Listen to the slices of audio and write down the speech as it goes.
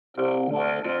The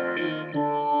weather in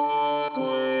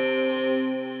Brooklyn.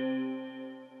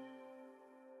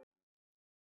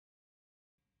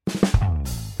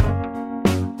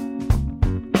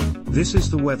 This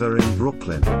is the weather in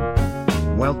Brooklyn.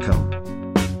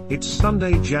 Welcome. It's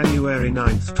Sunday, January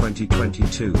 9th,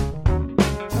 2022.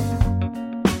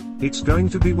 It's going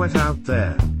to be wet out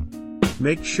there.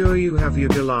 Make sure you have your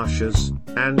galoshes,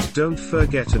 and don't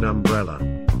forget an umbrella.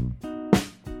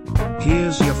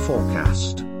 Here's your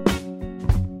forecast.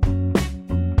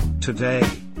 Today.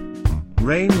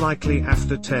 Rain likely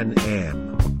after 10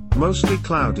 a.m. Mostly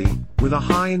cloudy, with a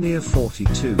high near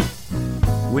 42.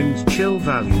 Wind chill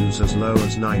values as low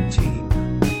as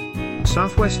 19.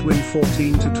 Southwest wind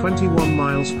 14 to 21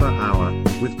 miles per hour,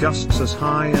 with gusts as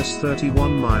high as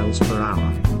 31 miles per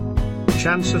hour.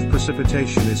 Chance of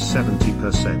precipitation is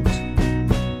 70%.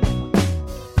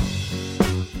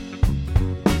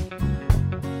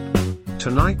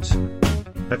 Tonight,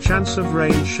 a chance of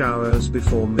rain showers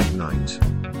before midnight.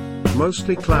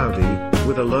 Mostly cloudy,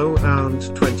 with a low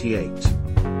around 28.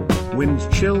 Wind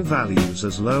chill values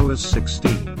as low as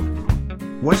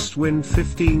 16. West wind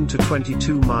 15 to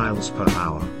 22 miles per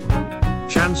hour.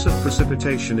 Chance of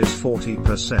precipitation is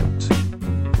 40%.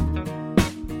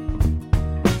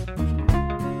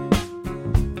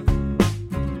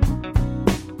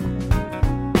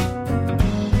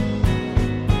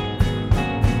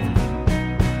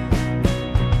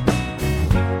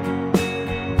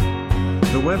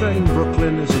 The Weather in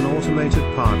Brooklyn is an automated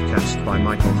podcast by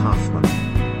Michael Hoffman.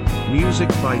 Music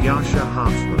by Yasha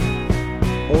Hoffman.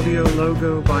 Audio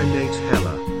logo by Nate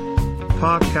Heller.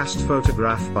 Podcast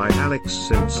photograph by Alex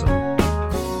Simpson.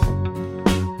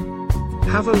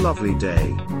 Have a lovely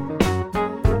day.